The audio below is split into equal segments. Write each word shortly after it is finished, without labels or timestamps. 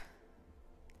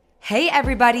Hey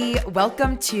everybody,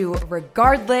 welcome to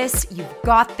Regardless, You've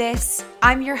Got This.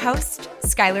 I'm your host,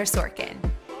 Skylar Sorkin.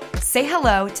 Say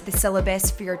hello to the syllabus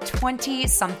for your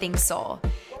 20-something soul.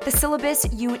 The syllabus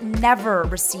you never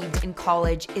received in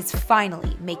college is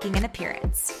finally making an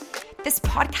appearance. This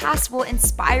podcast will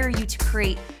inspire you to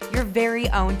create your very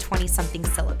own 20-something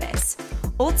syllabus,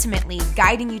 ultimately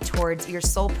guiding you towards your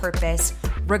soul purpose,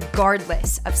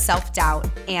 regardless of self-doubt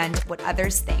and what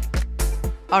others think.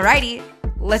 Alrighty,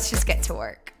 let's just get to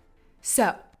work.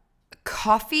 So,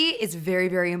 coffee is very,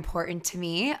 very important to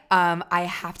me. I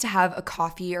have to have a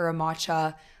coffee or a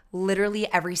matcha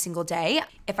literally every single day.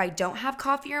 If I don't have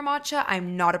coffee or matcha,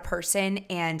 I'm not a person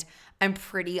and I'm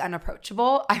pretty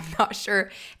unapproachable. I'm not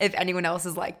sure if anyone else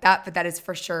is like that, but that is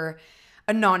for sure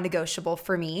a non-negotiable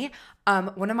for me.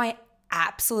 One of my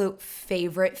absolute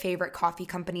favorite coffee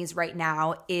companies right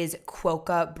now is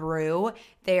Quokka Brew.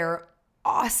 They're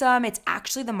awesome. It's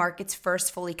actually the market's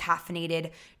first fully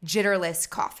caffeinated, jitterless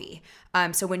coffee.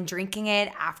 So when drinking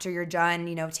it after you're done,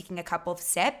 taking a couple of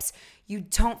sips, you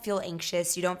don't feel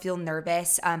anxious, you don't feel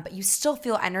nervous, but you still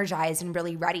feel energized and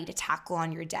really ready to tackle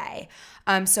on your day.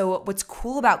 So what's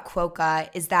cool about Quokka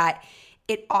is that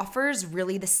it offers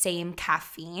really the same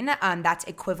caffeine that's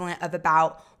equivalent of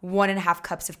about 1.5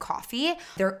 cups of coffee.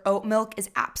 Their oat milk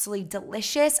is absolutely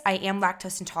delicious. I am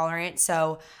lactose intolerant,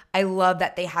 so I love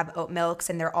that they have oat milks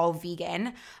and they're all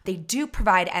vegan. They do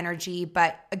provide energy,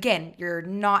 but again, you're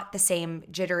not the same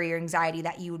jittery or anxiety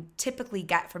that you would typically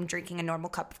get from drinking a normal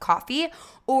cup of coffee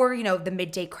or, the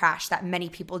midday crash that many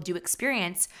people do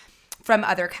experience from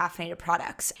other caffeinated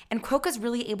products. And Quokka is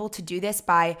really able to do this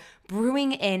by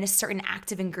brewing in certain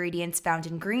active ingredients found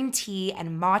in green tea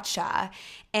and matcha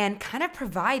and kind of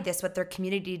provide this what their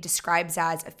community describes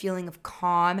as a feeling of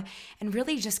calm and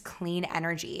really just clean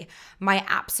energy. My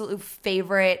absolute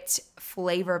favorite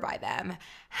flavor by them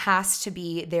has to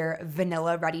be their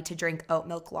vanilla ready-to-drink oat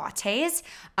milk lattes.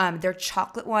 Their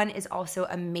chocolate one is also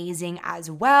amazing as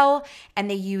well, and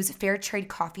they use fair trade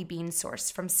coffee beans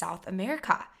sourced from South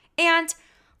America. And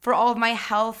for all of my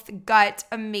health, gut,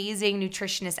 amazing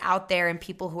nutritionists out there and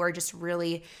people who are just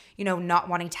really, not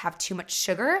wanting to have too much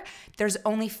sugar, there's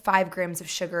only 5 grams of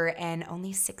sugar and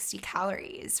only 60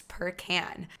 calories per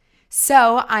can.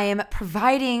 So I am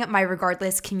providing my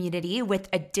Regardless community with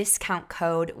a discount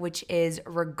code, which is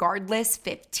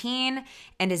Regardless15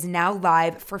 and is now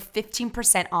live for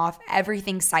 15% off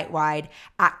everything site-wide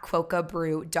at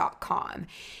quokkabrew.com.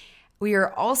 We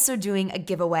are also doing a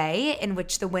giveaway in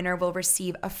which the winner will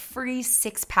receive a free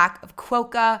 6-pack of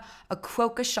Quokka, a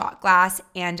Quokka shot glass,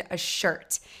 and a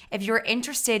shirt. If you're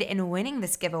interested in winning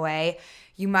this giveaway,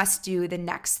 you must do the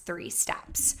next 3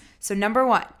 steps. So number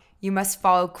 1, you must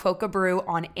follow Quokka Brew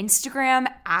on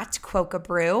Instagram at Quokka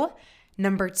Brew.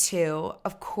 Number 2,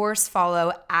 of course,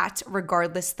 follow at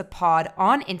Regardless the Pod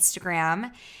on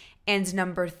Instagram. And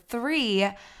number 3,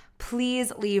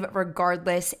 please leave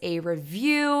Regardless a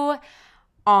review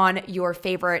on your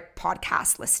favorite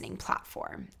podcast listening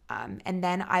platform. And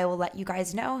then I will let you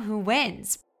guys know who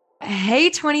wins. Hey,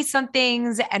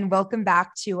 20-somethings, and welcome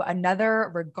back to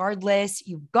another Regardless,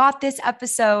 You've Got This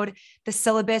episode, the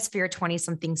syllabus for your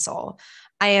 20-something soul.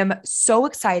 I am so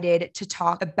excited to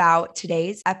talk about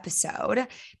today's episode.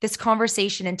 This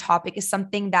conversation and topic is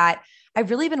something that I've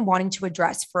really been wanting to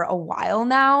address for a while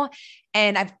now.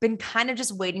 And I've been kind of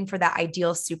just waiting for that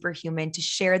ideal superhuman to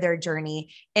share their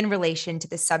journey in relation to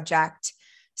the subject.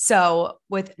 So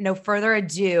with no further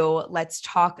ado, let's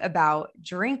talk about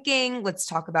drinking. Let's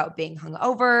talk about being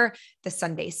hungover, the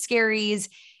Sunday scaries,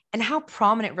 and how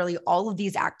prominent really all of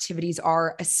these activities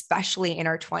are, especially in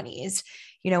our 20s.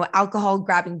 Alcohol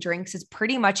grabbing drinks is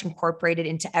pretty much incorporated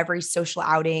into every social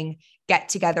outing, get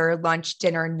together, lunch,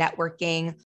 dinner,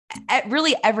 networking, at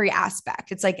really every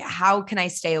aspect. It's like, how can I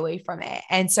stay away from it?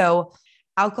 And so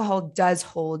alcohol does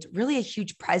hold really a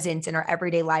huge presence in our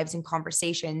everyday lives and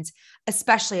conversations,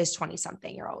 especially as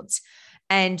 20-something-year-olds.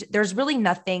 And there's really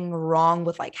nothing wrong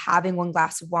with like having 1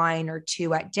 glass of wine or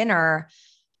 2 at dinner.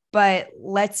 But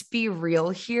let's be real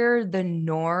here. The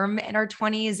norm in our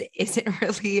 20s isn't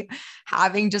really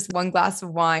having just 1 glass of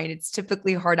wine. It's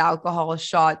typically hard alcohol,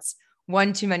 shots,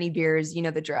 1 too many beers,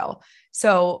 the drill.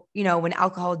 So, when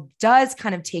alcohol does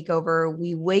kind of take over,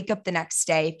 we wake up the next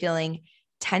day feeling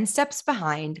 10 steps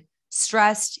behind,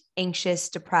 stressed, anxious,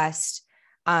 depressed.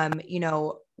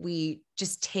 We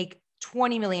just take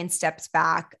 20 million steps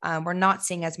back. We're not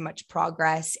seeing as much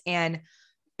progress. And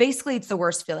basically, it's the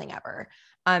worst feeling ever.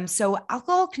 So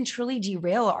alcohol can truly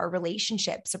derail our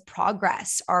relationships, our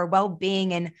progress, our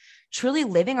well-being, and truly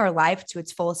living our life to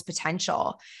its fullest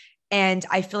potential. And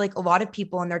I feel like a lot of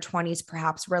people in their 20s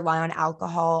perhaps rely on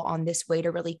alcohol on this way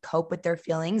to really cope with their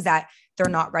feelings that they're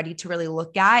not ready to really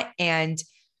look at and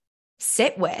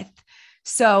sit with.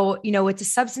 So, it's a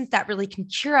substance that really can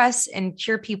cure us and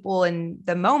cure people in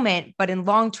the moment, but in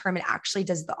long term, it actually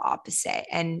does the opposite.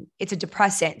 And it's a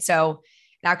depressant. So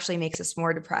it actually makes us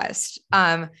more depressed.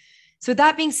 So with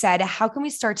that being said, how can we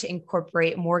start to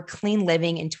incorporate more clean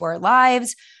living into our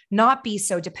lives, not be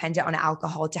so dependent on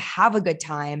alcohol to have a good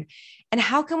time? And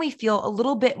how can we feel a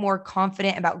little bit more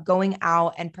confident about going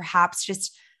out and perhaps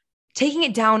just taking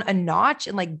it down a notch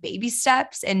in like baby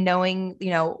steps and knowing,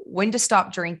 when to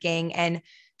stop drinking and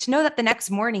to know that the next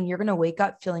morning you're going to wake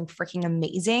up feeling freaking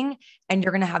amazing and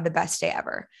you're going to have the best day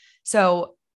ever.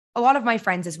 So a lot of my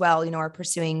friends as well, are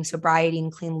pursuing sobriety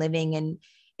and clean living, and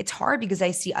it's hard because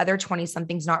I see other 20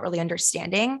 somethings not really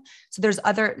understanding. So there's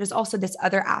also this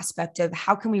other aspect of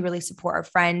how can we really support our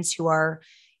friends who are,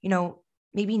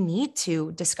 maybe need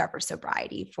to discover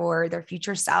sobriety for their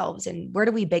future selves. And where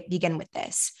do we begin with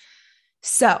this?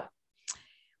 So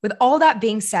with all that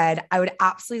being said, I would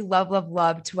absolutely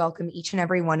love to welcome each and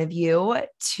every one of you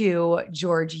to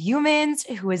George Youmans,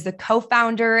 who is the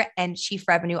co-founder and chief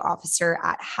revenue officer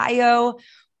at Hio,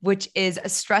 which is a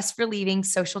stress-relieving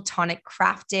social tonic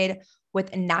crafted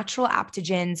with natural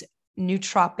adaptogens,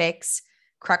 nootropics.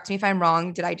 Correct me if I'm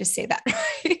wrong. Did I just say that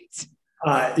right?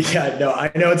 No,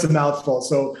 I know it's a mouthful.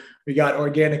 So we got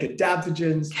organic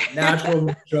adaptogens, natural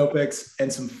nootropics,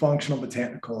 and some functional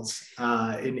botanicals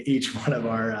in each one of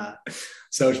our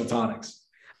social tonics.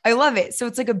 I love it. So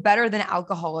it's like a better than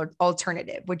alcohol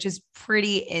alternative, which is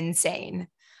pretty insane.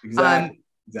 Exactly.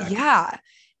 Yeah.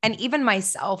 And even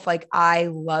myself, like I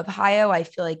love Hio. I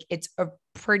feel like it's a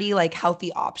pretty like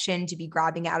healthy option to be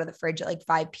grabbing out of the fridge at like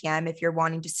 5 p.m. if you're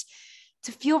wanting just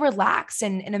to feel relaxed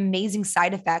and an amazing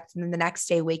side effect. And then the next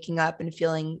day waking up and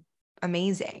feeling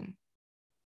amazing.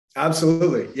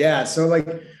 Absolutely. Yeah. So like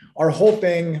our whole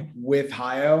thing with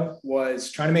Hio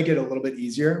was trying to make it a little bit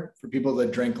easier for people to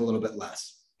drink a little bit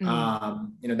less.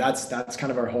 That's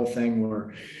kind of our whole thing.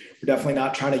 We're definitely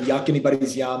not trying to yuck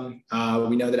anybody's yum.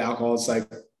 We know that alcohol is like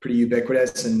pretty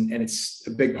ubiquitous and it's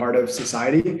a big part of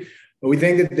society, but we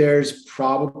think that there's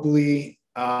probably,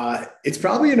 it's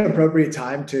probably an appropriate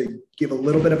time to give a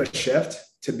little bit of a shift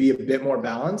to be a bit more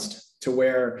balanced, to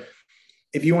where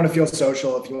if you want to feel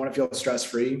social, if you want to feel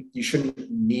stress-free, you shouldn't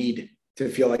need to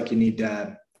feel like you need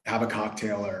to have a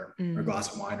cocktail or a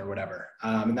glass of wine or whatever.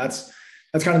 And that's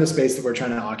kind of the space that we're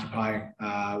trying to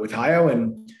occupy with Hio.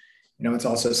 And, it's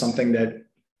also something that,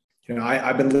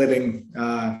 I've been living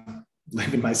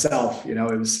myself.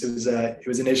 It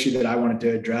was an issue that I wanted to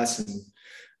address,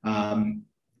 and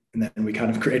then we kind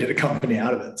of created a company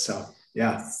out of it. So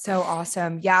yeah. So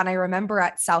awesome. Yeah. And I remember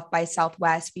at South by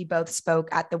Southwest, we both spoke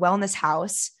at the Wellness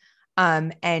House.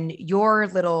 And your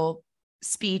little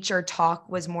speech or talk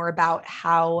was more about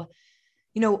how,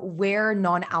 where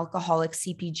non-alcoholic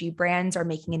CPG brands are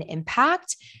making an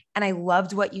impact. And I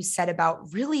loved what you said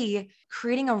about really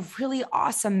creating a really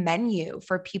awesome menu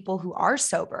for people who are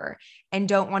sober and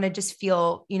don't want to just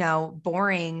feel,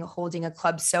 boring holding a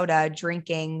club soda,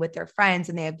 drinking with their friends,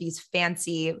 and they have these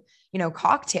fancy,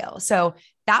 cocktails. So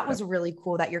that was really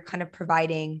cool that you're kind of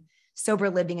providing sober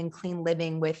living and clean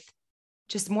living with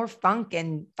just more funk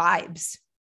and vibes.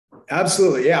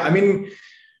 Absolutely. Yeah. I mean,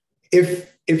 if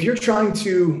you're trying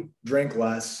to drink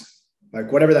less,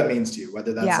 like whatever that means to you,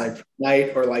 whether that's like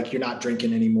night or like you're not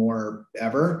drinking anymore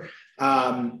ever,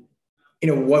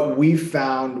 what we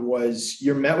found was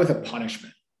you're met with a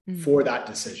punishment for that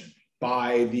decision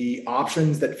by the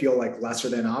options that feel like lesser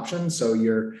than options. So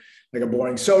you're like a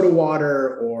boring soda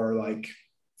water or like,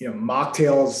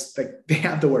 mocktails, like they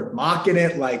have the word mock in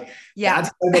it. Like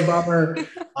that's kind of a bummer.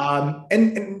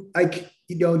 And like,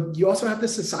 you also have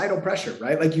this societal pressure,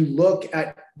 right? Like you look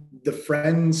at the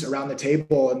friends around the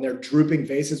table and their drooping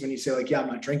faces when you say like, yeah, I'm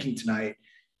not drinking tonight.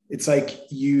 It's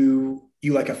like you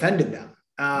like offended them.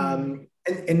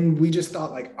 And we just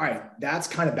thought like, all right, that's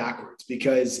kind of backwards,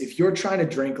 because if you're trying to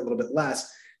drink a little bit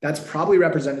less, that's probably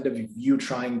representative of you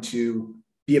trying to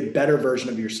be a better version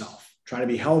of yourself, trying to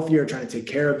be healthier, trying to take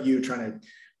care of you, trying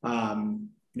to,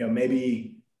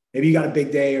 maybe you got a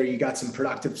big day or you got some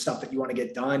productive stuff that you want to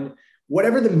get done.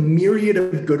 Whatever the myriad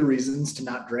of good reasons to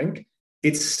not drink,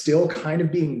 it's still kind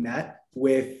of being met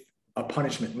with a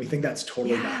punishment. We think that's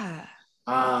totally bad.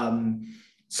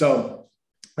 So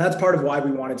that's part of why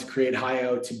we wanted to create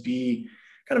Hio, to be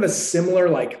kind of a similar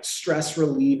like stress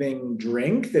relieving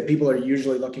drink that people are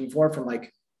usually looking for from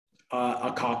like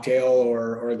a cocktail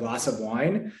or a glass of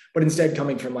wine, but instead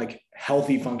coming from like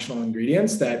healthy functional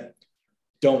ingredients that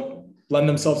don't lend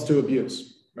themselves to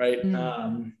abuse. right?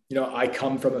 I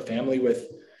come from a family with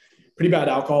pretty bad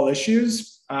alcohol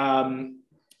issues. I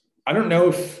don't know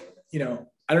if,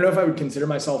 I don't know if I would consider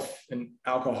myself an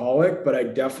alcoholic, but I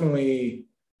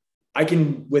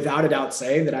can without a doubt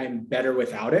say that I'm better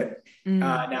without it.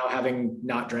 Now having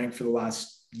not drank for the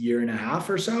last year and a half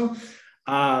or so.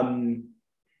 I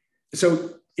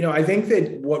think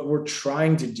that what we're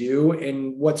trying to do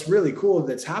and what's really cool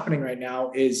that's happening right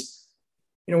now is,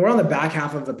 we're on the back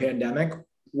half of a pandemic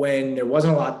when there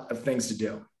wasn't a lot of things to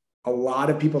do. A lot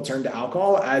of people turned to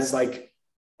alcohol as like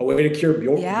a way to cure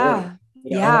boredom.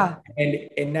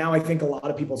 And now I think a lot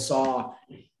of people saw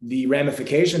the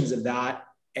ramifications of that,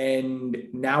 and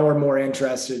now are more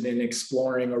interested in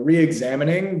exploring or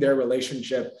re-examining their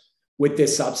relationship with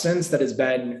this substance that has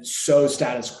been so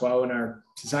status quo in our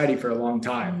society for a long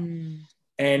time.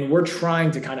 And we're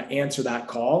trying to kind of answer that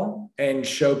call and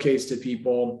showcase to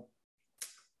people,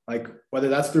 like, whether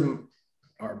that's through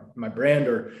my brand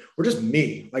or just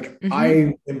me, like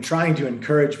I am trying to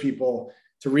encourage people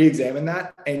to re-examine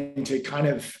that and to kind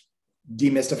of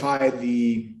demystify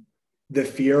the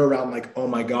fear around like, oh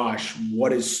my gosh, what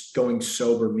does going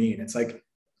sober mean? It's like,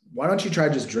 why don't you try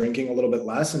just drinking a little bit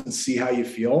less and see how you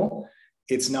feel?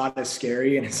 It's not as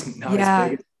scary and it's not as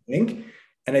big as you think.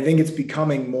 And I think it's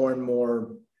becoming more and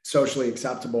more socially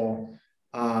acceptable,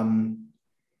 both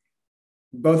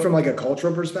from like a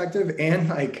cultural perspective and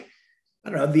like, I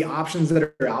don't know, the options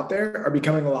that are out there are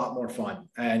becoming a lot more fun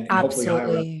and hopefully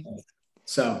higher.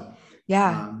 So,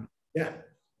 yeah.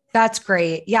 That's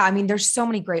great. Yeah. I mean, there's so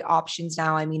many great options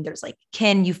now. I mean, there's like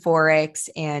Kin, Euphorics,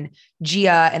 and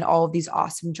Gia, and all of these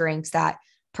awesome drinks that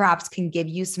perhaps can give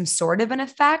you some sort of an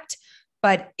effect,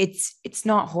 but it's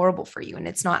not horrible for you, and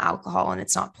it's not alcohol, and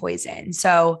it's not poison.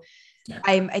 So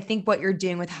I think what you're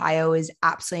doing with Hio is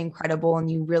absolutely incredible. And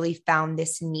you really found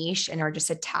this niche and are just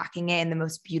attacking it in the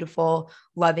most beautiful,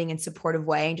 loving, and supportive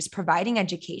way, and just providing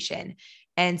education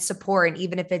and support. And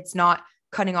even if it's not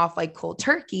cutting off like cold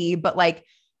turkey, but like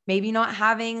maybe not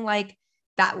having like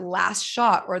that last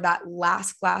shot or that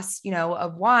last glass,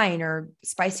 of wine or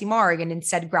spicy marg, and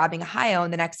instead grabbing a Hio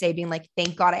and the next day being like,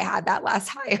 thank God I had that last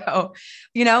Hio,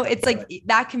 it's like,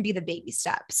 that can be the baby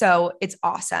step. So it's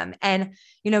awesome. And,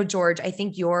 George, I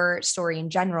think your story in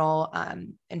general,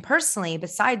 and personally,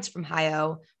 besides from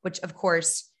Hio, which of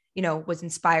course, was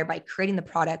inspired by creating the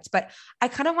product, but I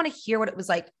kind of want to hear what it was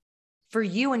like for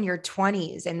you in your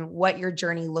 20s and what your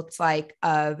journey looked like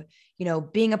of,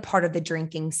 being a part of the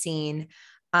drinking scene.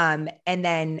 And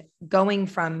then going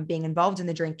from being involved in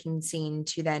the drinking scene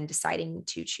to then deciding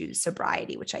to choose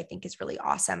sobriety, which I think is really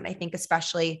awesome. And I think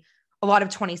especially a lot of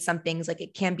 20 somethings, like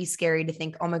it can be scary to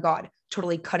think, oh my God,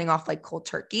 totally cutting off like cold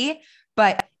turkey,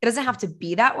 but it doesn't have to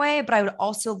be that way. But I would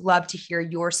also love to hear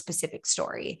your specific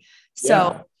story.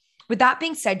 So with that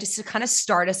being said, just to kind of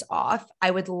start us off,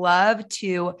 I would love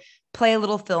to play a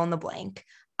little fill in the blank.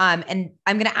 And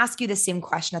I'm going to ask you the same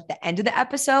question at the end of the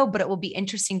episode, but it will be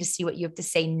interesting to see what you have to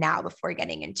say now before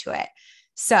getting into it.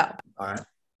 So all right.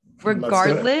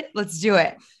 Let's do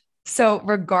it. So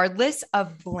regardless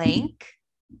of blank,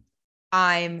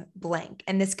 I'm blank.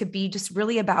 And this could be just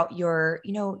really about your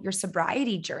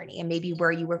sobriety journey and maybe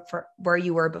where you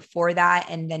were before that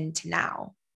and then to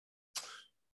now.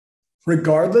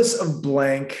 Regardless of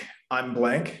blank, I'm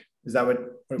blank. Is that what it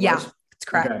was? Yeah, it's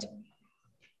correct. Okay.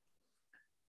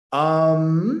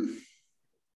 I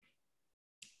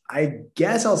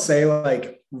guess I'll say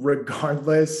like,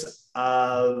 regardless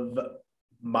of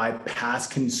my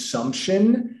past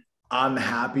consumption, I'm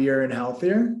happier and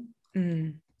healthier.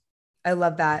 I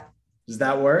love that. Does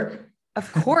that work?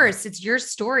 Of course. It's your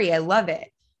story. I love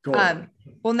it. Cool.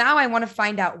 Well, now I want to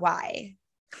find out why.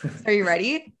 Are you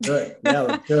ready? Good. Yeah,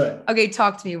 let's do it. Okay.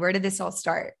 Talk to me. Where did this all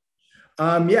start?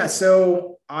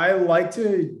 So I like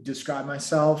to describe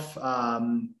myself,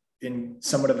 in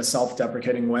somewhat of a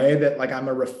self-deprecating way that like I'm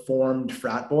a reformed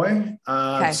frat boy.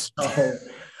 Okay. So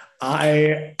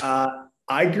I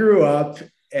grew up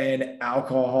and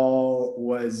alcohol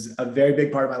was a very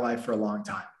big part of my life for a long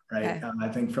time. Right. Okay. I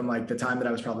think from like the time that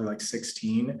I was probably like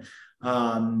 16,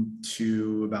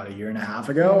 to about a year and a half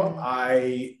ago,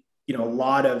 a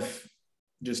lot of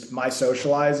just my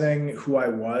socializing, who I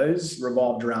was,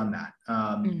 revolved around that.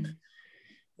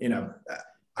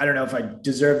 I don't know if I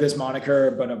deserve this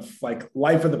moniker, but of like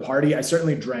life of the party, I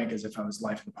certainly drank as if I was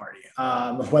life of the party,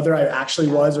 whether I actually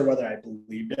was or whether I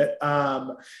believed it.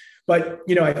 But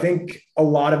I think a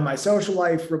lot of my social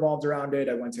life revolved around it.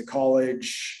 I went to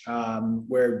college,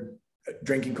 where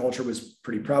drinking culture was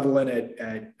pretty prevalent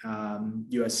at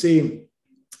USC.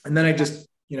 And then I just,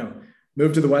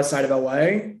 moved to the west side of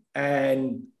LA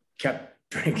and kept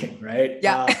drinking. Right.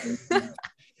 Yeah.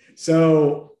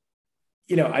 So,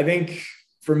 I think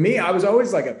for me, I was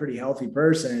always like a pretty healthy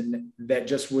person that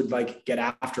just would like get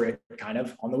after it kind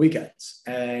of on the weekends.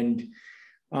 And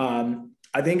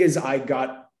I think as I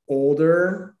got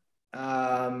older,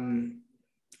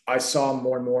 I saw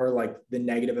more and more like the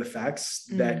negative effects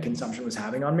that consumption was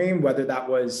having on me, whether that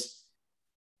was,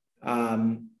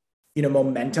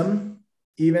 momentum,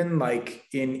 even like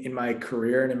in my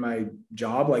career and in my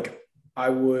job. Like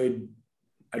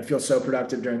I'd feel so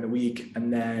productive during the week,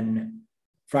 and then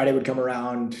Friday would come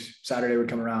around, Saturday would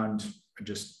come around, I'd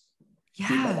just beat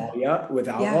my body up with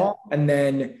alcohol. Yeah. And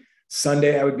then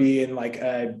Sunday I would be in like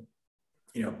a,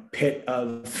 pit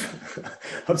of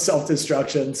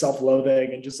self-destruction,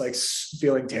 self-loathing, and just like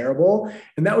feeling terrible.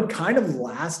 And that would kind of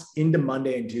last into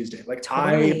Monday and Tuesday. Like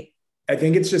totally. I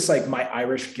think it's just like my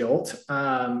Irish guilt,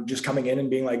 just coming in and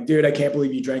being like, dude, I can't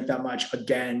believe you drank that much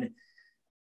again.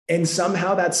 And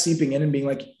somehow that's seeping in and being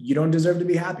like, you don't deserve to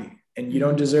be happy, and you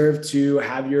don't deserve to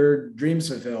have your dreams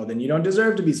fulfilled, and you don't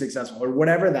deserve to be successful, or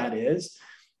whatever that is.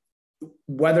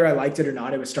 Whether I liked it or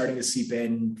not, it was starting to seep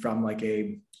in from like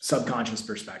a subconscious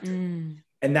perspective.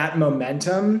 And that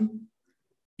momentum,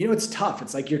 it's tough.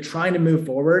 It's like you're trying to move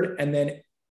forward, and then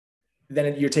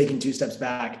you're taking 2 steps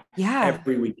back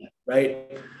every weekend.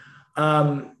 Right.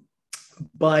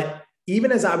 But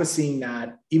even as I was seeing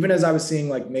that, even as I was seeing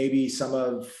like maybe some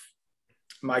of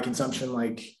my consumption,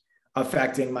 like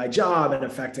affecting my job and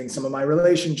affecting some of my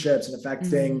relationships and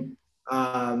affecting,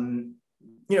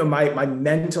 my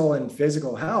mental and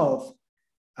physical health,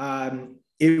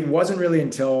 it wasn't really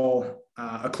until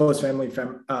a close family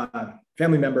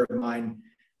member of mine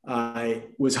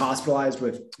was hospitalized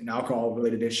with an alcohol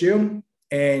related issue.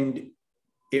 And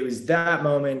it was that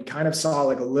moment kind of saw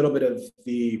like a little bit of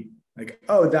the, like,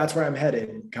 oh, that's where I'm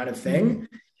headed kind of thing.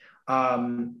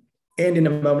 And in a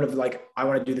moment of like, I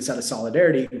want to do this out of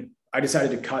solidarity, I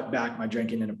decided to cut back my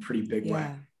drinking in a pretty big way.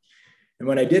 And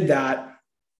when I did that,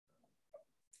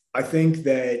 I think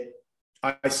that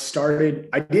I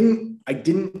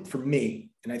didn't for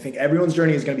me, and I think everyone's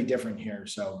journey is going to be different here.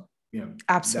 So,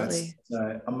 absolutely,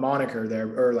 that's a moniker there,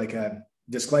 or like a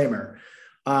disclaimer.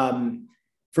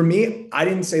 For me, I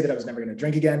didn't say that I was never going to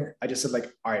drink again. I just said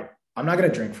like, all right, I'm not going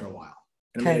to drink for a while,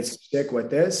 and I'm going to stick with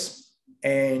this.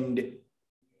 And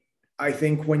I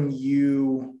think when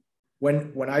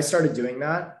I started doing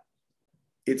that,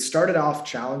 it started off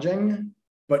challenging,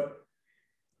 but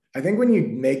I think when you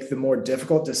make the more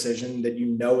difficult decision that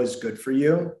is good for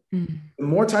you, the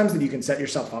more times that you can set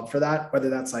yourself up for that, whether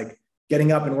that's like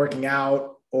getting up and working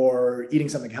out, or eating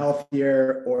something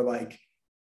healthier, or like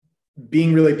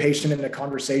being really patient in a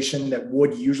conversation that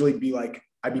would usually be like,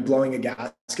 I'd be blowing a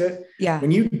gasket. Yeah.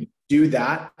 When you do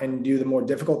that and do the more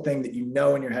difficult thing that in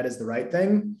your head is the right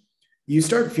thing, you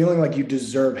start feeling like you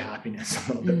deserve happiness a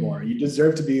little bit more. You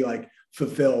deserve to be like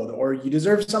fulfilled, or you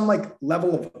deserve some like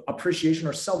level of appreciation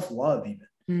or self-love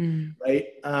even. Right.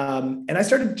 And I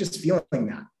started just feeling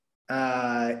that.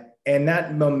 And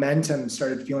that momentum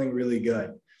started feeling really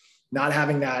good. Not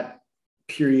having that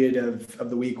period of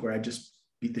the week where I just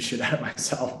beat the shit out of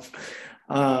myself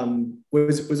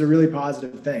was a really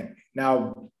positive thing.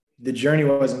 Now, the journey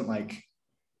wasn't like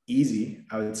easy,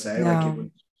 I would say. No. Like it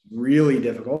was really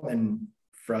difficult and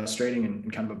frustrating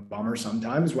and kind of a bummer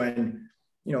sometimes when,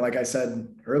 like I said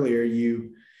earlier,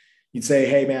 you'd say,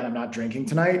 hey man, I'm not drinking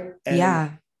tonight.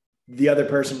 And the other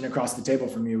person across the table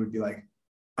from you would be like,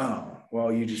 oh,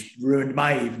 well, you just ruined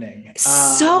my evening.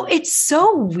 So it's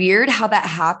so weird how that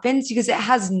happens, because it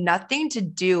has nothing to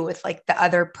do with like the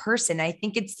other person. I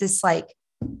think it's this like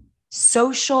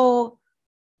social,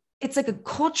 it's like a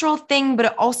cultural thing, but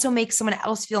it also makes someone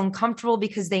else feel uncomfortable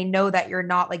because they know that you're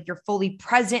not like, you're fully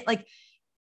present. Like,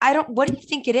 what do you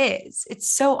think it is? It's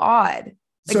so odd.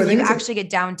 Like so when you actually get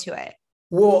down to it.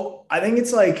 Well, I think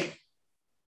it's like,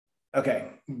 okay,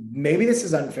 maybe this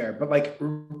is unfair, but like,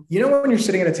 when you're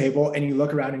sitting at a table and you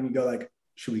look around and you go like,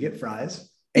 should we get fries?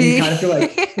 And you kind of feel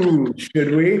like, ooh,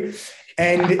 should we?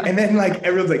 And then like,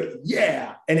 everyone's like,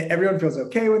 yeah. And everyone feels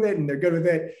okay with it and they're good with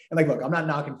it. And like, look, I'm not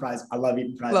knocking fries. I love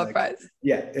eating fries. Love fries.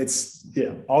 Yeah, it's,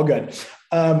 all good.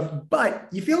 But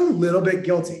you feel a little bit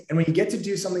guilty. And when you get to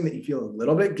do something that you feel a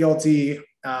little bit guilty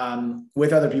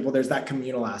with other people, there's that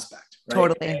communal aspect. Right?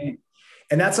 Totally.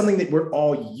 And that's something that we're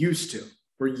all used to.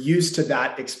 We're used to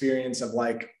that experience of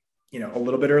like, a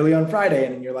little bit early on Friday.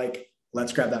 And you're like,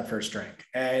 let's grab that first drink.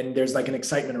 And there's like an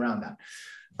excitement around that.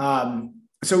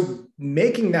 So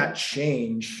making that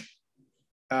change,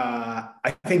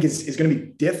 I think is going to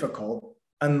be difficult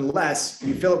unless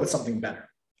you fill it with something better.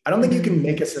 I don't think you can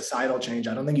make a societal change.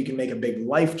 I don't think you can make a big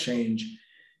life change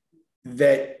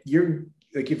that you're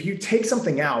like, if you take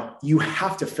something out, you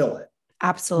have to fill it.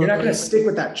 You're not going to Absolutely. stick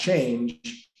with that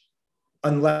change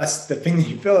unless the thing that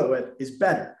you fill it with is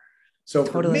better. So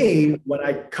for Totally. me, when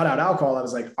I cut out alcohol, I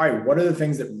was like, all right, what are the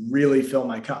things that really fill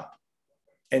my cup?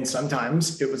 And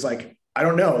sometimes it was like, I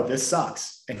don't know, this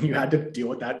sucks. And you had to deal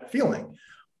with that feeling.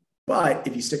 But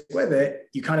if you stick with it,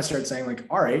 you kind of start saying like,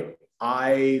 all right,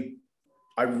 I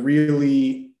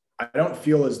don't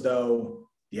feel as though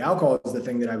the alcohol is the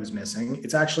thing that I was missing.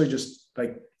 It's actually just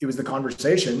like, it was the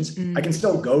conversations. I can Mm.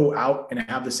 still go out and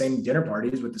have the same dinner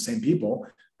parties with the same people.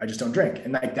 I just don't drink.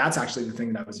 And like, that's actually the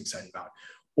thing that I was excited about.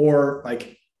 Or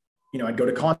like, I'd go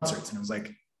to concerts and it was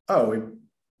like, oh,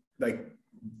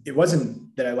 it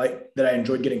wasn't that I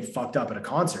enjoyed getting fucked up at a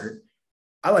concert.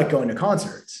 I like going to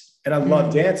concerts and I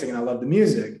love Mm. dancing and I love the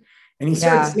music. And he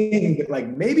started Yeah. seeing that like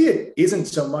maybe it isn't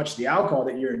so much the alcohol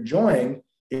that you're enjoying,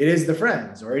 it is the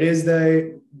friends or it is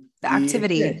The the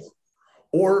activity. experience.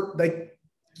 Or like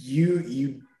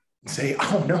you say,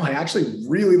 oh no, I actually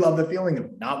really love the feeling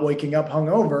of not waking up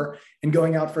hungover and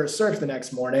going out for a surf the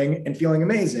next morning and feeling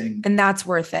amazing. And that's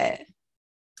worth it.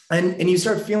 And you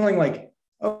start feeling like,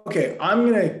 okay,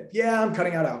 I'm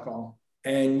cutting out alcohol.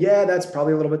 And yeah, that's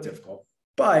probably a little bit difficult.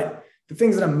 But the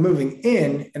things that I'm moving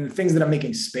in and the things that I'm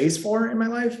making space for in my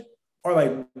life are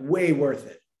like way worth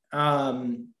it.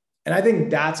 And I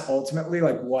think that's ultimately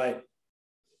like what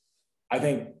I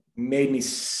think made me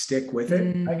stick with it,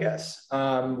 I Mm. guess,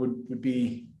 would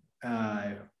be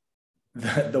uh,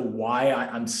 the why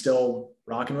I'm still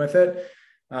rocking with it.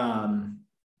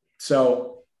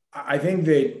 So I think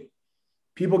that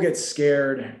people get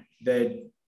scared that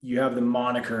you have the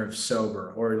moniker of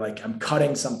sober or like I'm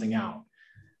cutting something out.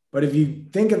 But if you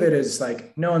think of it as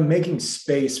like, no, I'm making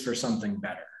space for something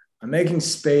better. I'm making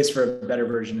space for a better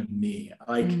version of me.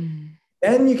 Like, Mm.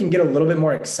 then you can get a little bit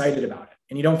more excited about it.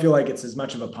 And you don't feel like it's as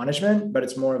much of a punishment, but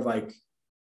it's more of like,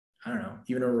 I don't know,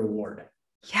 even a reward.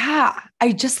 Yeah.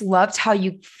 I just loved how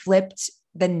you flipped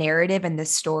the narrative and the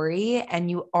story,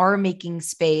 and you are making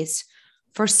space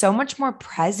for so much more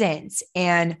presence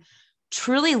and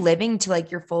truly living to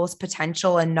like your fullest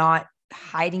potential and not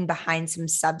hiding behind some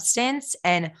substance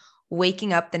and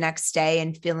waking up the next day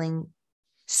and feeling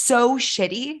so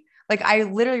shitty. Like I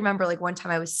literally remember like one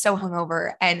time I was so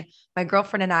hungover and my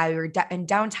girlfriend and I we were in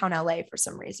downtown LA for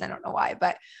some reason. I don't know why,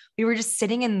 but we were just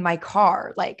sitting in my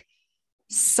car, like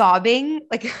sobbing,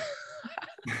 like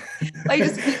like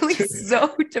just feeling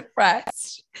so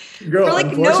depressed for Girl, like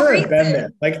no unfortunately, I've been reason.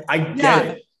 there. Like, I get Yeah.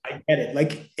 it. I get it.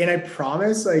 Like, and I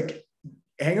promise, like,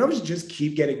 hangovers just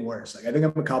keep getting worse. Like, I think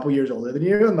I'm a couple years older than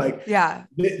you, and like, Yeah.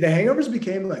 the hangovers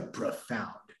became like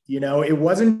profound. It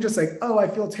wasn't just like, oh, I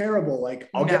feel terrible. Like,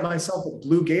 I'll get No. myself a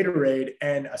blue Gatorade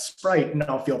and a Sprite, and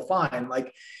I'll feel fine.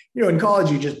 Like, in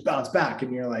college, you just bounce back,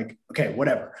 and you're like, okay,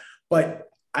 whatever. But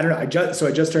I don't know. I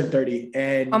just turned 30, Oh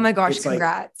and my gosh, it's like,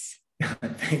 congrats.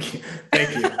 thank you,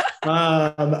 thank you.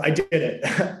 I did it.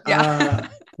 Yeah.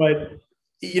 But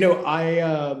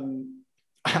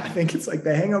I think it's like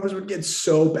the hangovers would get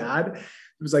so bad.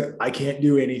 It was like I can't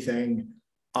do anything.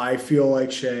 I feel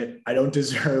like shit. I don't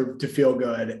deserve to feel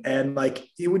good, and like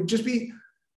it would just be.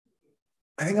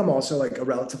 I think I'm also like a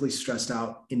relatively stressed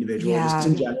out individual, just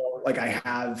Yeah. in general. Like I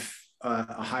have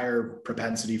a higher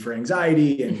propensity for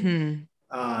anxiety Hmm.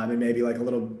 and maybe like a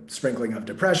little sprinkling of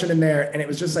depression in there. And it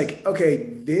was just like,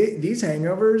 okay, these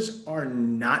hangovers are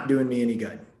not doing me any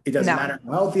good. It doesn't No. matter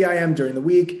how healthy I am during the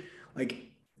week. Like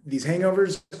these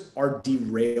hangovers are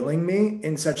derailing me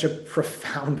in such a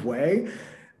profound way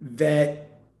that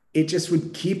it just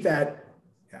would keep that,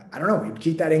 I don't know, it would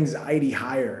keep that anxiety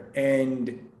higher.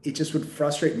 And it just would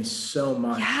frustrate me so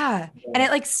much. Yeah. And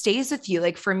it like stays with you.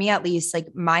 Like for me, at least,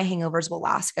 like my hangovers will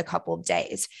last a couple of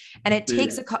days. And it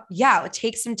takes Really? yeah, it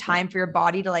takes some time for your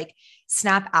body to like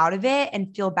snap out of it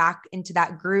and feel back into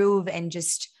that groove and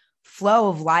just flow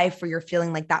of life where you're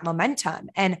feeling like that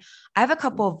momentum. And I have a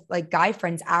couple of like guy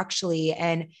friends actually,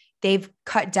 and they've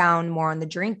cut down more on the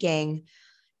drinking.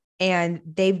 And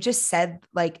they've just said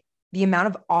like the amount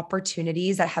of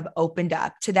opportunities that have opened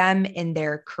up to them in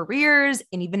their careers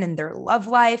and even in their love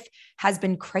life has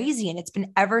been crazy. And it's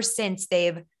been ever since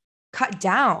they've cut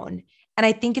down. And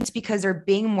I think it's because they're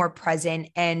being more present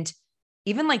and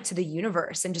even like to the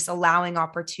universe and just allowing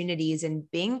opportunities and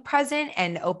being present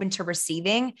and open to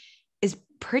receiving is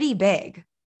pretty big.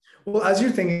 Well, as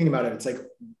you're thinking about it, it's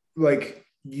like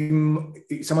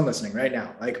someone listening right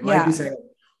now, like might be Yeah. saying,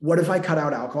 what if I cut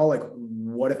out alcohol? Like,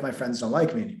 what if my friends don't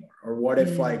like me anymore? Or what if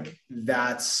Mm, like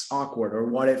that's awkward? Or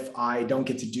what if I don't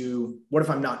get to what if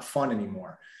I'm not fun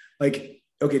anymore? Like,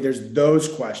 okay, there's those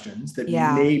questions that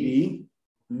yeah. maybe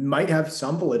might have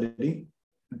some validity.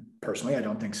 Personally, I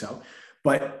don't think so.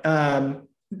 But on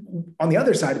the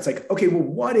other side, it's like, okay, well,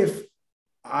 what if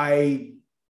I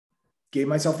gave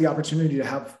myself the opportunity to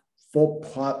have full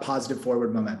positive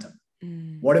forward momentum.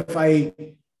 What if I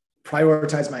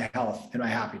prioritize my health and my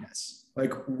happiness?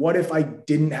 Like, what if I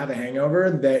didn't have a hangover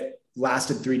that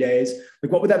lasted 3 days?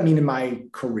 Like, what would that mean in my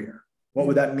career? What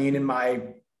would that mean in my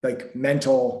like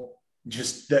mental,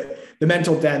 just the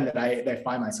mental den that I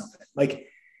find myself in? Like,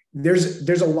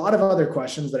 there's a lot of other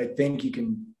questions that I think you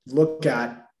can look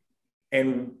at,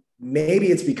 and maybe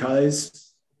it's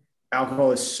because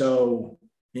alcohol is so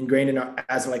ingrained in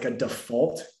as like a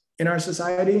default in our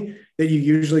society that you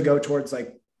usually go towards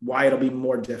like why it'll be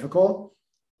more difficult.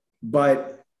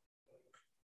 But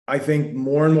I think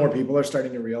more and more people are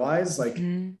starting to realize like,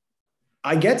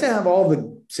 I get to have all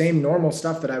the same normal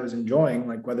stuff that I was enjoying,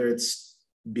 like whether it's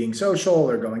being social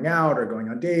or going out or going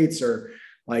on dates or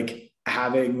like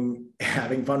having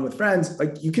fun with friends.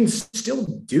 Like, you can still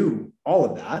do all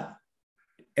of that,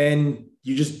 and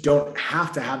you just don't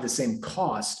have to have the same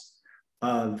cost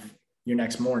of your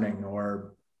next morning,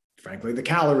 or frankly, the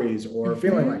calories, or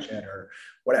feeling like shit, or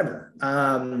whatever.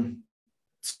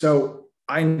 So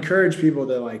I encourage people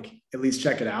to like at least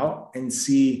check it out and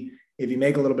see if you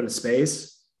make a little bit of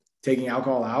space, taking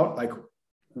alcohol out, like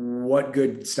what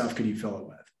good stuff could you fill it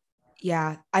with?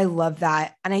 Yeah, I love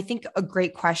that. And I think a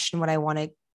great question, what I want to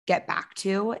get back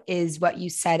to is what you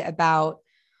said about,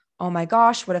 oh my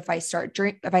gosh, what if I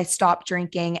stop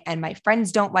drinking and my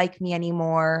friends don't like me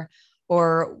anymore?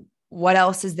 Or what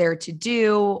else is there to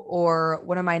do? Or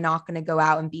what am I not going to go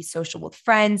out and be social with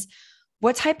friends?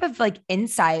 What type of like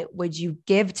insight would you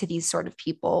give to these sort of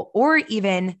people? Or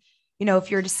even, you know, if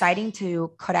you're deciding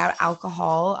to cut out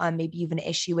alcohol, maybe you have an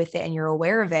issue with it and you're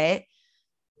aware of it,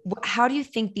 how do you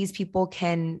think these people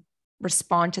can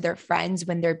respond to their friends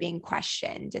when they're being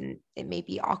questioned and it may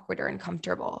be awkward or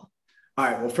uncomfortable? All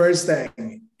right. Well, first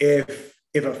thing, if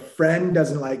a friend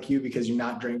doesn't like you because you're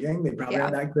not drinking, they probably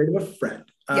aren't that great of a friend.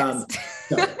 Yes.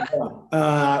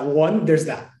 One, there's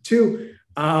that. Two,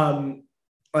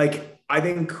 like, I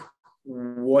think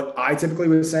what I typically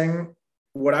was saying,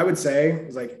 what I would say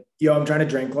is like, yo, I'm trying to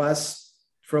drink less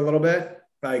for a little bit.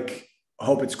 Like,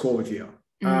 hope it's cool with you.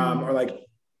 Or like,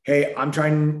 hey, I'm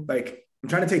trying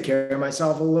to take care of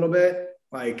myself a little bit.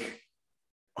 Like,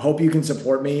 hope you can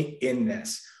support me in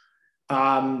this.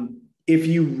 If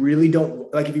you really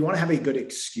don't, like, if you want to have a good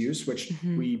excuse, which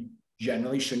we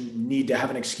generally shouldn't need to have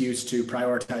an excuse to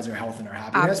prioritize our health and our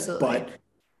happiness. Absolutely.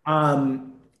 But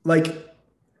like,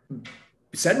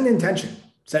 set an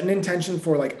intention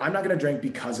for like, I'm not going to drink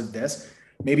because of this.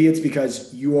 Maybe it's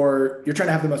because you're trying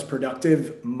to have the most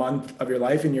productive month of your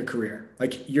life in your career.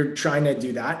 Like, you're trying to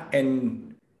do that.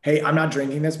 And hey, I'm not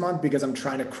drinking this month because I'm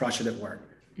trying to crush it at work.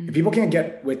 If people can't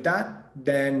get with that,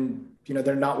 then, you know,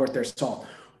 they're not worth their salt.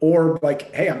 Or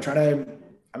like, hey, I'm trying to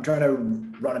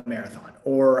run a marathon,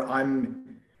 or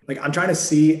I'm trying to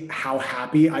see how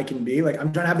happy I can be. Like,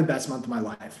 I'm trying to have the best month of my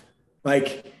life.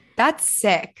 Like, that's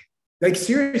sick. Like,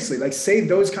 seriously, like, say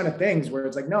those kind of things where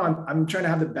it's like, no, I'm trying to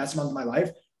have the best month of my life.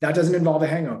 That doesn't involve a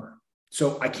hangover.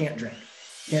 So I can't drink,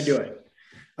 can't do it.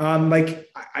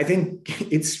 Like, I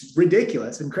think it's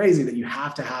ridiculous and crazy that you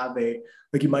have to have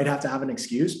you might have to have an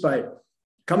excuse, but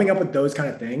coming up with those kind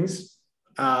of things,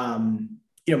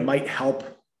 you know, might help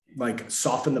like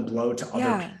soften the blow to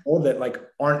other people that like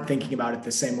aren't thinking about it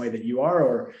the same way that you are,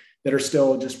 or that are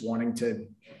still just wanting to,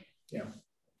 you know,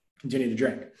 continue to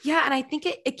drink. Yeah. And I think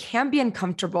it can be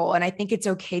uncomfortable. And I think it's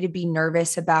okay to be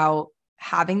nervous about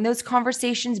having those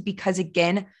conversations because,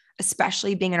 again,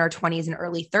 especially being in our 20s and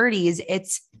early 30s,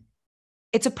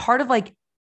 it's a part of like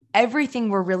everything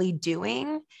we're really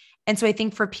doing. And so I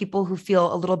think for people who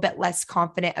feel a little bit less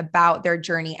confident about their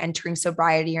journey entering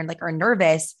sobriety and like are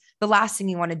nervous, the last thing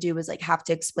you want to do is like have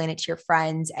to explain it to your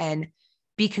friends and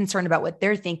be concerned about what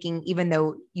they're thinking, even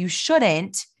though you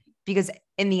shouldn't, because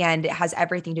in the end, it has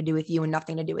everything to do with you and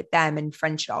nothing to do with them. And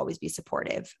friends should always be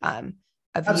supportive of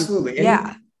Absolutely. you.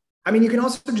 Yeah. I mean, you can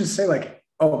also just say like,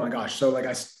 oh my gosh. So like,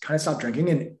 I kind of stopped drinking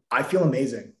and I feel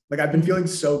amazing. Like, I've been feeling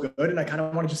so good and I kind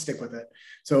of want to just stick with it.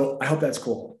 So I hope that's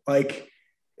cool. Like,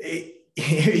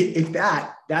 if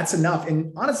that's enough.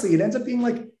 And honestly, it ends up being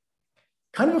like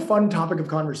kind of a fun topic of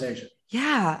conversation.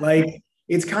 Yeah. Like,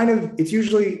 it's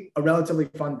usually a relatively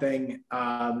fun thing.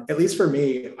 At least for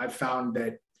me, I've found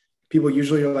that people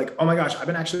usually are like, oh my gosh, I've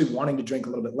been actually wanting to drink a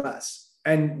little bit less.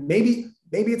 And maybe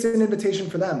it's an invitation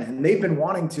for them and they've been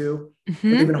wanting to, but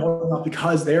they've been holding up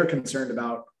because they're concerned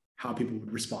about how people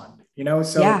would respond, you know?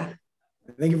 So I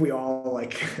think if we all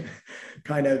like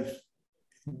kind of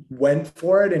went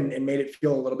for it and made it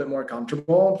feel a little bit more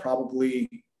comfortable,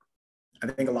 probably, I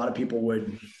think a lot of people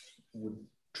would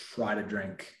try to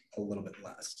drink a little bit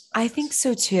less. I think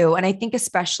so too. And I think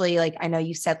especially like, I know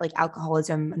you said like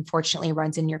alcoholism unfortunately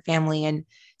runs in your family, and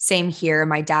same here.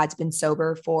 My dad's been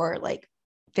sober for like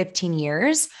 15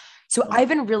 years. So I've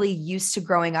been really used to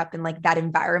growing up in like that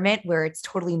environment where it's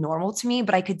totally normal to me,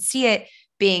 but I could see it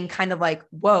being kind of like,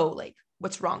 whoa, like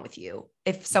what's wrong with you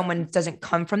if someone doesn't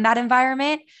come from that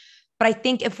environment. But I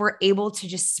think if we're able to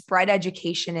just spread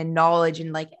education and knowledge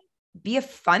and like be a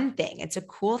fun thing, it's a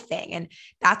cool thing. And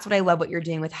that's what I love what you're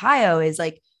doing with Hio is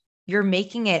like, you're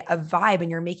making it a vibe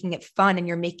and you're making it fun and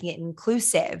you're making it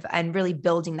inclusive and really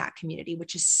building that community,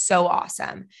 which is so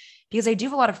awesome. Because I do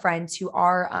have a lot of friends who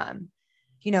are,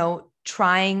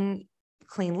 trying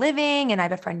clean living. And I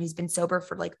have a friend who's been sober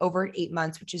for like over 8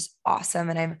 months, which is awesome.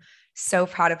 And I'm so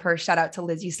proud of her. Shout out to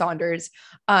Lizzie Saunders.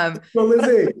 Well,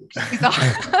 Lizzie.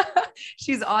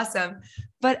 She's awesome.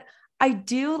 But I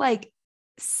do like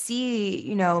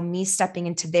see, me stepping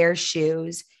into their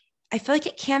shoes. I feel like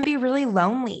it can be really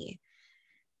lonely.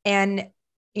 And,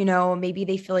 maybe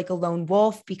they feel like a lone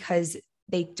wolf because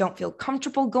they don't feel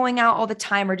comfortable going out all the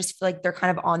time or just feel like they're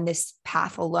kind of on this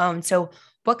path alone. So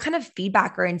what kind of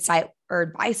feedback or insight or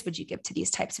advice would you give to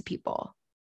these types of people?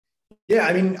 Yeah.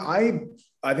 I mean, I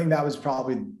think that was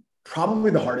probably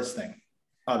the hardest thing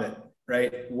of it,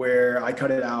 right? Where I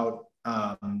cut it out,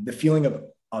 the feeling of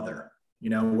other,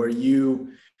 where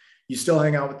you still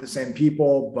hang out with the same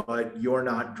people, but you're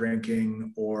not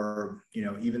drinking, or,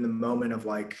 even the moment of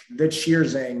like the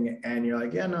cheersing and you're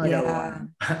like, yeah, no,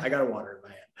 I got a water in my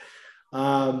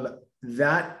hand.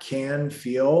 That can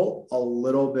feel a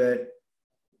little bit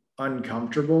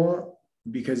uncomfortable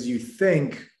because you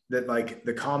think that like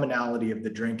the commonality of the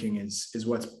drinking is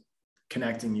what's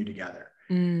connecting you together.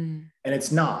 And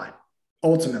it's not.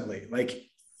 Ultimately, like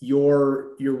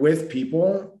you're with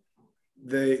people.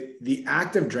 The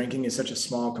act of drinking is such a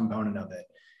small component of it.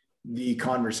 The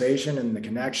conversation and the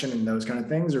connection and those kind of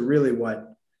things are really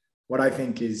what I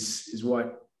think is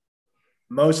what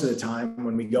most of the time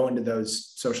when we go into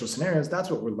those social scenarios, that's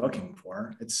what we're looking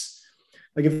for. It's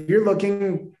like, if you're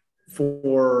looking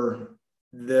for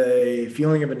the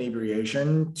feeling of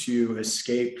inebriation to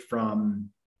escape from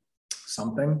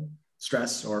something,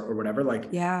 stress or whatever, like,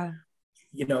 yeah,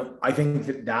 I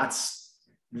think that's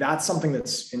something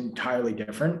that's entirely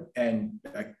different. And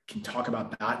I can talk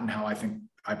about that and how I think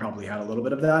I probably had a little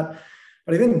bit of that.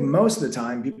 But I think most of the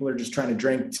time people are just trying to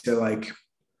drink to like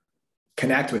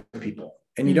connect with people.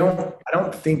 And I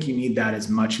don't think you need that as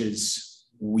much as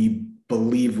we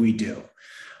believe we do.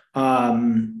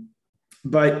 But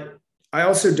I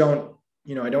also don't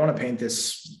want to paint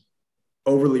this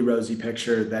overly rosy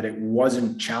picture that it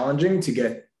wasn't challenging to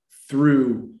get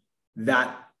through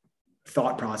that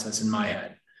thought process in my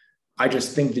head. I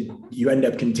just think that you end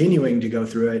up continuing to go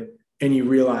through it and you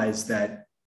realize that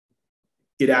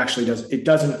it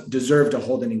doesn't deserve to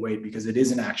hold any weight because it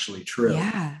isn't actually true.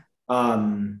 Yeah.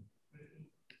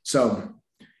 So,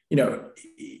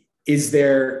 is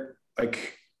there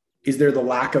the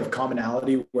lack of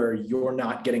commonality where you're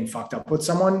not getting fucked up with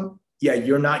someone? Yeah,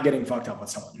 you're not getting fucked up with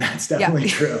someone. That's definitely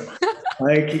true.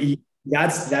 Like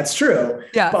that's true.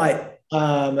 Yeah.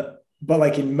 But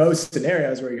like in most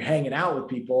scenarios where you're hanging out with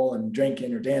people and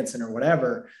drinking or dancing or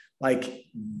whatever, like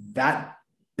that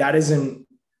isn't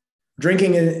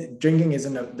drinking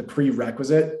isn't the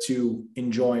prerequisite to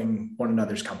enjoying one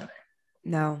another's company.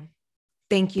 No,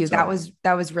 thank you. So,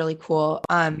 that was really cool.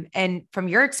 And from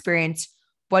your experience,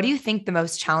 what do you think the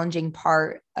most challenging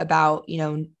part about,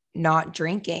 not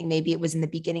drinking? Maybe it was in the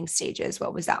beginning stages.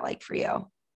 What was that like for you?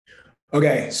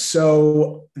 Okay.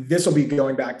 So this will be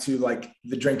going back to like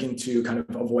the drinking to kind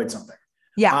of avoid something.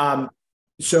 Yeah.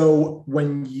 So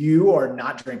when you are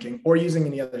not drinking or using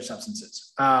any other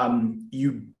substances,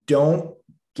 you don't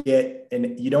get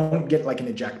like an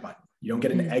eject button. You don't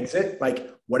get an exit. Like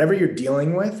whatever you're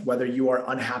dealing with, whether you are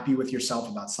unhappy with yourself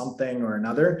about something or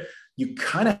another, you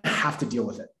kind of have to deal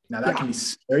with it. Now that can be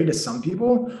scary to some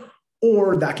people,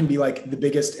 or that can be like the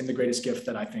biggest and the greatest gift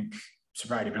that I think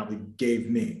sobriety probably gave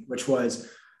me, which was,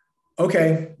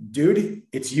 okay, dude,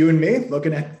 it's you and me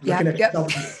looking at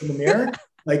yourself in the mirror.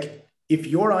 Like if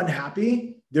you're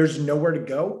unhappy, there's nowhere to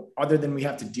go other than we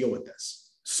have to deal with this.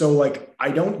 So like,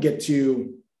 I don't get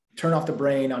to turn off the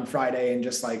brain on Friday and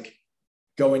just like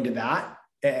go into that.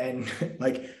 And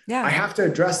like, I have to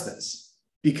address this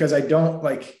because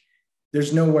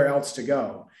there's nowhere else to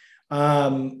go.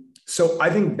 So I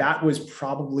think that was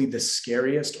probably the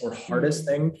scariest or hardest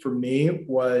thing for me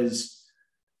was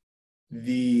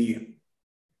the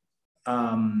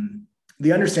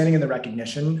understanding and the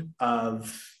recognition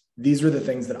of these were the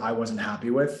things that I wasn't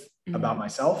happy with about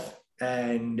myself.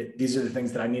 And these are the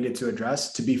things that I needed to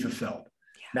address to be fulfilled.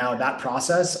 Now that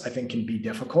process I think can be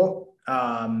difficult.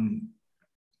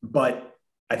 But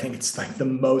I think it's like the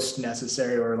most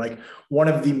necessary, or like one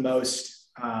of the most,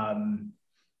 I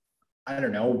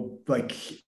don't know, like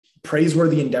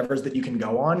praiseworthy endeavors that you can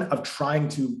go on, of trying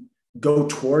to go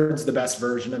towards the best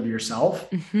version of yourself.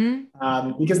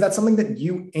 Because that's something that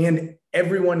you and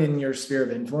everyone in your sphere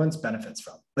of influence benefits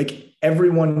from. Like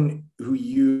everyone who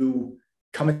you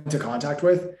come into contact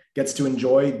with gets to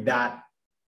enjoy that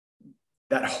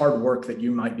hard work that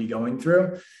you might be going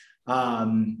through.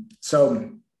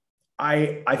 So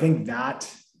I think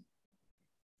that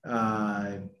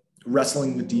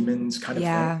wrestling with demons kind of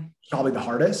thing, probably the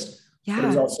hardest, but it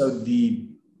was also the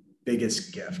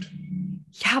biggest gift.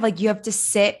 Yeah. Like you have to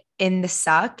sit in the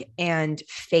suck and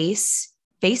face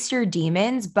your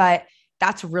demons, but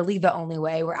that's really the only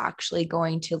way we're actually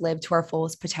going to live to our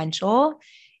fullest potential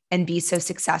and be so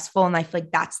successful. And I feel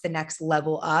like that's the next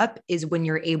level up, is when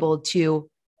you're able to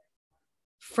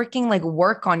freaking like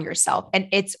work on yourself. And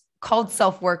it's called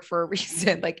self-work for a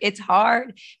reason. Like it's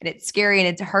hard and it's scary and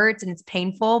it hurts and it's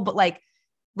painful, but like,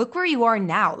 look where you are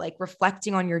now, like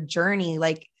reflecting on your journey.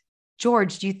 Like,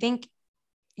 George, do you think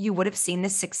you would have seen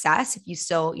this success if you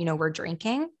still, were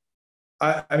drinking?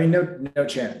 I mean, no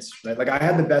chance, right? Like I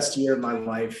had the best year of my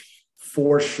life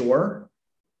for sure.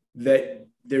 That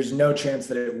there's no chance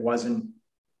that it wasn't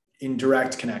in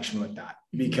direct connection with that,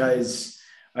 because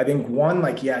I think one,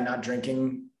 like, not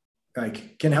drinking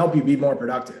like can help you be more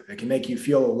productive. It can make you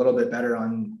feel a little bit better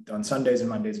on Sundays and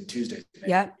Mondays and Tuesdays.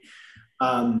 Yeah.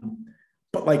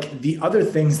 But like the other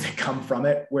things that come from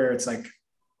it, where it's like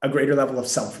a greater level of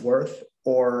self-worth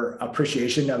or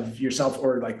appreciation of yourself,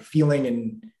 or like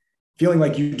feeling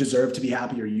like you deserve to be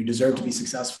happy or you deserve to be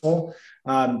successful.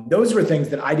 Those were things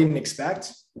that I didn't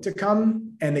expect to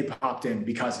come, and they popped in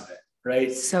because of it.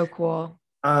 Right. So cool.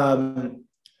 And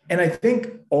I think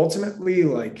ultimately,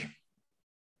 like,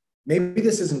 maybe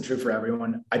this isn't true for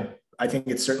everyone. I think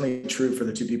it's certainly true for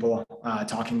the two people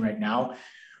talking right now.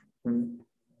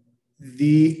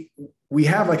 We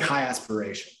have like high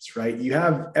aspirations, right?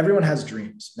 Everyone has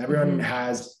dreams, and everyone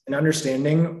has an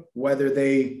understanding, whether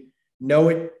they know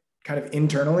it kind of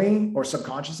internally or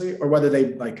subconsciously, or whether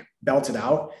they like belt it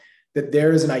out, that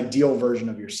there is an ideal version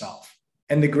of yourself.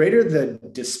 And the greater the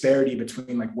disparity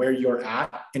between like where you're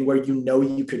at and where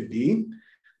you could be,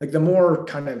 like the more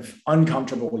kind of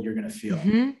uncomfortable you're going to feel.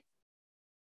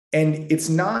 And it's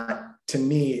not, to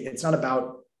me, it's not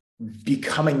about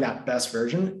becoming that best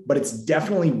version, but it's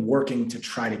definitely working to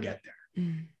try to get there.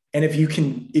 And if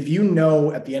you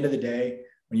know, at the end of the day,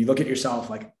 when you look at yourself,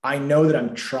 like, I know that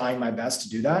I'm trying my best to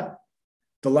do that,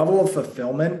 the level of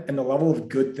fulfillment and the level of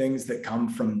good things that come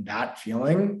from that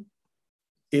feeling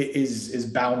is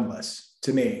boundless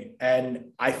to me.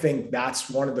 And I think that's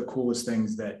one of the coolest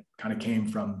things that kind of came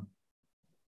from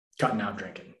cutting out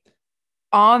drinking.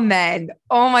 Amen.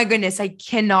 Oh my goodness. I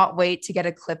cannot wait to get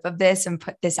a clip of this and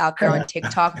put this out there on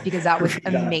TikTok, because that was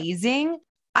amazing.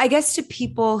 I guess to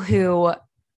people who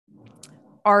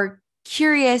are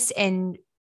curious and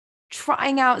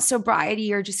trying out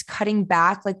sobriety or just cutting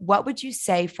back, like, what would you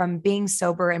say from being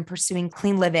sober and pursuing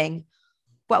clean living?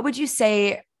 What would you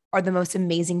say are the most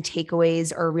amazing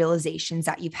takeaways or realizations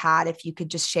that you've had? If you could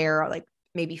just share like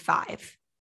maybe 5.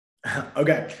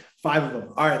 Okay. 5 of them.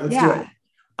 All right, let's do it.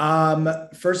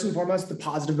 First and foremost, the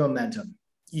positive momentum.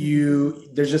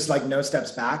 There's just like no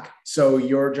steps back. So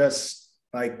you're just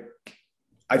like,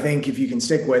 I think if you can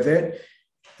stick with it,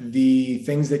 the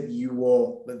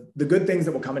good things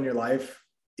that will come in your life,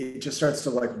 it just starts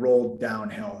to like roll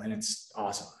downhill, and it's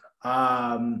awesome.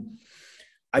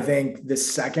 I think the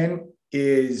second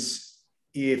is,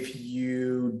 if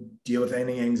you deal with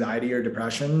any anxiety or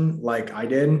depression like I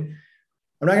did, I'm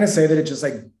not going to say that it just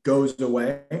like goes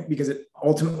away, because it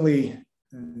ultimately,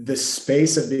 the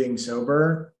space of being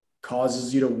sober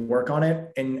causes you to work on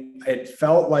it. And it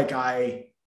felt like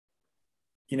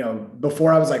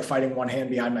before I was like fighting one hand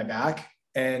behind my back,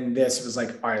 and this was like,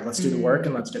 all right, let's do the work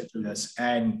and let's get through this.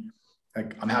 And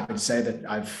like, I'm happy to say that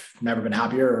I've never been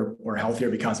happier or healthier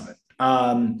because of it.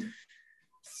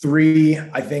 3,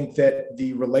 I think that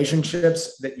the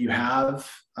relationships that you have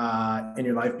in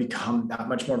your life become that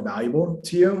much more valuable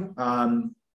to you.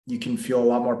 You can feel a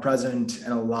lot more present,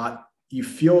 and you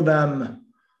feel them.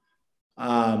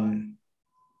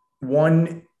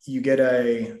 One, you get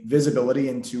a visibility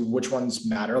into which ones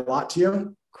matter a lot to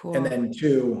you. Cool. And then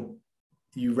 2,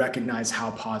 you recognize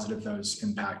how positive those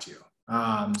impact you.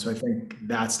 So I think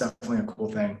that's definitely a cool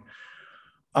thing.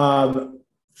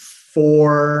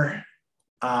 4,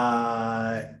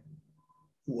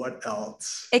 what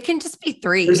else? It can just be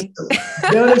 3.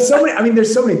 There's so many. I mean,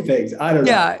 there's so many things. I don't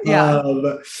know. Yeah.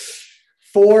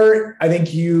 4, I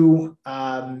think you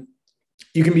can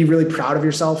be really proud of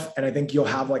yourself. And I think you'll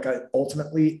have like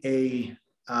ultimately a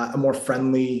more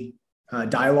friendly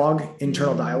dialogue,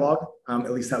 internal dialogue.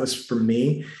 At least that was for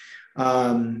me.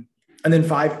 And then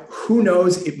 5, who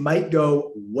knows? It might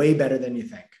go way better than you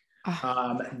think.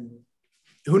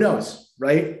 Who knows,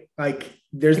 right? Like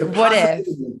there's the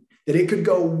possibility that it could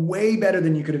go way better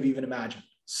than you could have even imagined.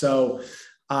 So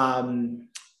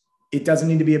it doesn't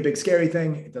need to be a big, scary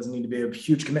thing. It doesn't need to be a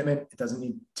huge commitment. It doesn't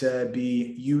need to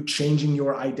be you changing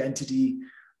your identity.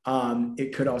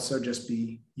 It could also just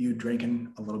be you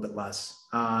drinking a little bit less,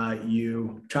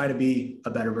 you try to be a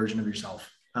better version of yourself.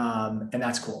 And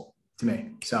that's cool to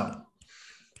me. So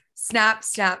snap.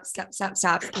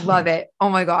 Love it. Oh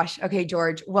my gosh. Okay,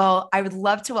 George. Well, I would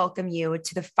love to welcome you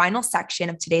to the final section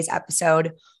of today's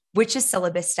episode, which is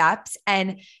syllabus steps.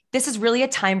 And this is really a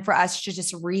time for us to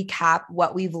just recap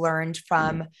what we've learned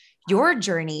from your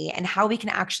journey and how we can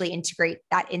actually integrate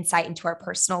that insight into our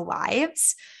personal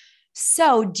lives.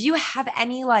 So do you have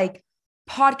any like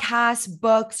podcasts,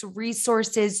 books,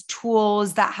 resources,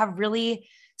 tools that have really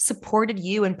supported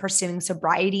you in pursuing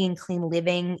sobriety and clean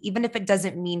living, even if it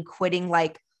doesn't mean quitting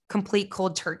like complete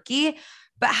cold turkey?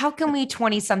 But how can we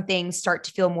 20-somethings start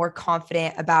to feel more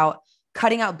confident about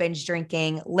cutting out binge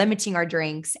drinking, limiting our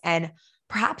drinks, and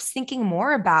perhaps thinking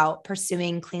more about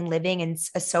pursuing clean living and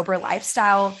a sober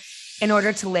lifestyle in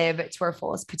order to live to our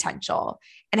fullest potential?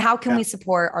 And how can we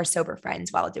support our sober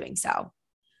friends while doing so?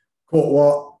 Cool.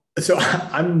 Well, so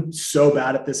I'm so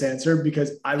bad at this answer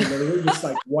because I literally just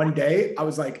like one day I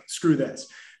was like, screw this.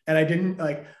 And I didn't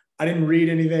read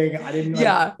anything. I didn't go to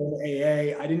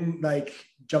AA. I didn't like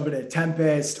jump into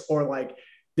Tempest or like,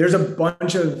 there's a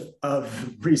bunch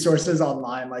of resources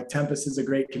online. Like Tempest is a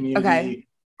great community. Okay.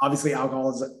 Obviously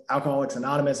Alcoholics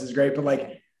Anonymous is great, but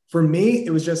like for me, it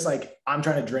was just like, I'm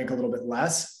trying to drink a little bit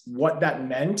less. What that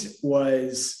meant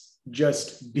was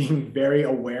just being very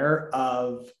aware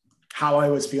of how I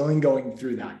was feeling going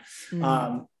through that.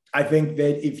 I think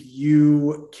that if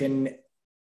you can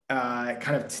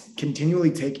kind of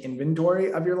continually take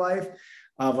inventory of your life,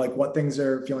 of like what things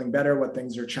are feeling better, what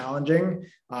things are challenging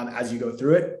as you go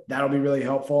through it, that'll be really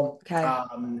helpful. Okay.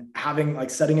 Having like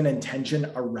setting an intention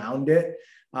around it,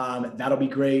 that'll be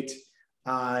great.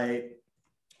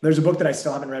 There's a book that I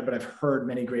still haven't read, but I've heard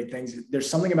many great things. There's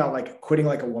something about like quitting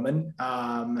like a woman.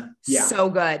 So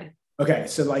good. Okay.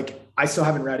 So like, I still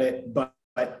haven't read it, but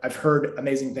I've heard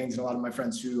amazing things. And a lot of my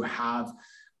friends who have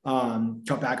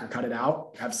cut back or cut it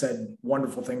out have said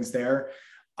wonderful things there.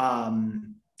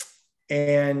 And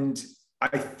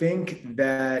I think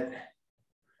that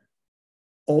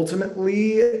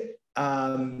ultimately,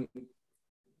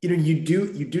 you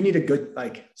do need a good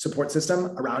like support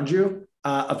system around you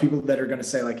of people that are going to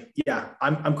say like, yeah,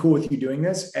 I'm cool with you doing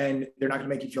this. And they're not going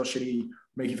to make you feel shitty,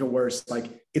 make you feel worse.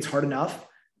 Like it's hard enough.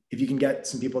 If you can get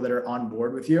some people that are on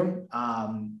board with you,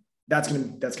 that's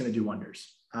going to do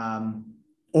wonders.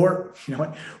 Or, you know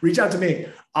what, reach out to me.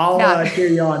 I'll cheer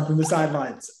you on from the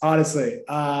sidelines. Honestly.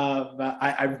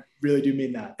 I really do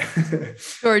mean that.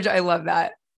 George, I love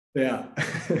that. Yeah.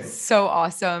 So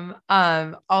awesome.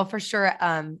 I'll for sure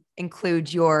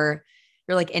include your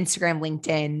like Instagram,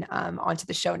 LinkedIn onto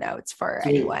the show notes for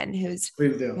anyone who's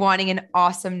wanting an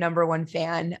awesome number one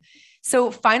fan.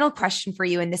 So final question for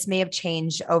you, and this may have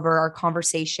changed over our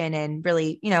conversation and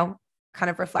really, kind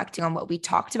of reflecting on what we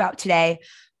talked about today,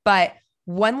 but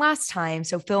one last time.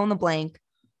 So fill in the blank,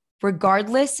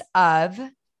 regardless of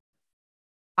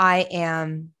I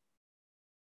am.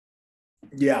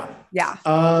 Yeah. Yeah.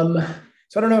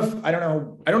 So I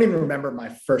don't even remember my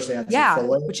first answer. Yeah.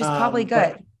 Fully. Which is probably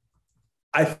good.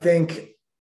 I think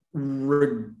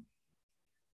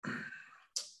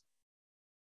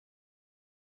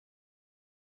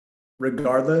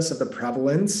regardless of the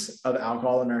prevalence of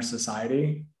alcohol in our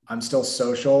society, I'm still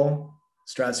social,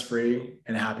 stress-free,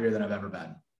 and happier than I've ever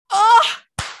been. Oh,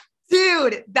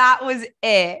 dude, that was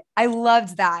it. I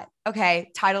loved that.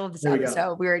 Okay. Title of this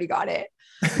episode. We already got it.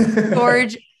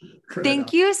 George,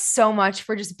 thank you so much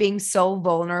for just being so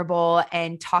vulnerable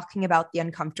and talking about the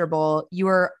uncomfortable. You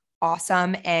were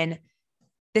awesome. And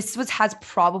this has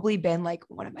probably been like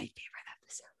one of my favorite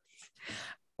episodes.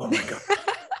 Oh my God.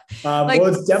 Well,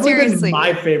 it's definitely been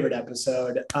my favorite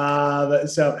episode.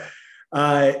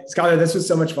 Skylar, this was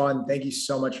so much fun. Thank you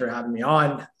so much for having me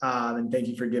on. And thank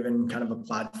you for giving kind of a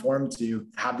platform to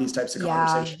have these types of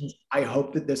conversations. I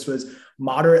hope that this was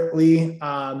moderately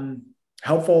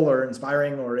helpful or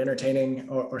inspiring or entertaining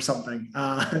or something.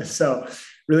 So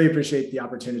really appreciate the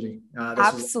opportunity.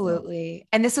 Absolutely.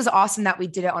 And this was awesome that we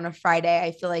did it on a Friday.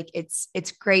 I feel like it's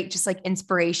great, just like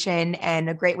inspiration and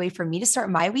a great way for me to start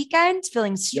my weekend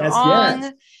feeling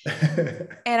strong. Yes.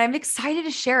 And I'm excited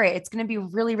to share it. It's going to be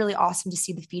really, really awesome to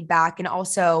see the feedback. And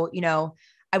also,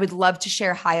 I would love to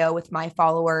share Hyo with my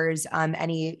followers,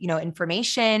 any,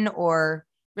 information or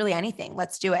really anything.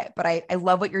 Let's do it. But I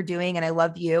love what you're doing and I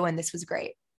love you. And this was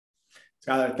great.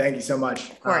 Skylar, thank you so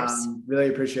much. Of course. Really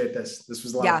appreciate this. This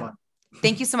was a lot of fun.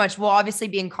 Thank you so much. We'll obviously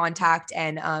be in contact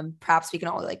and perhaps we can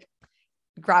all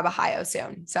grab a Hyo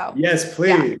soon. So yes, please.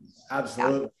 Yeah.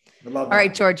 Absolutely. Yeah. I love that. All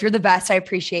right, George, you're the best. I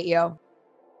appreciate you.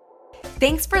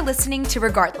 Thanks for listening to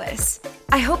Regardless.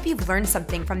 I hope you've learned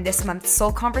something from this month's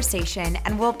Soul Conversation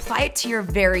and will apply it to your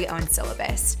very own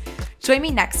syllabus. Join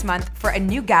me next month for a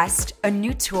new guest, a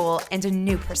new tool, and a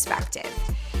new perspective.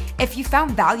 If you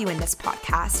found value in this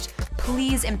podcast,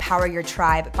 please empower your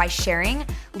tribe by sharing,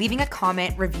 leaving a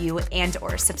comment, review,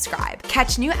 and/or subscribe.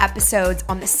 Catch new episodes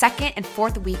on the 2nd and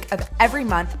 4th week of every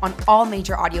month on all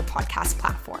major audio podcast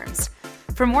platforms.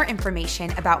 For more information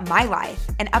about my life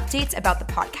and updates about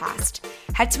the podcast,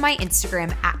 head to my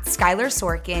Instagram at Skylar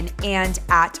Sorkin and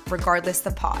at Regardless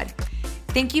the Pod.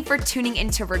 Thank you for tuning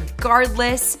into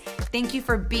Regardless. Thank you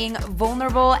for being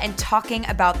vulnerable and talking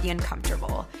about the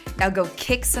uncomfortable. Now go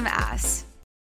kick some ass.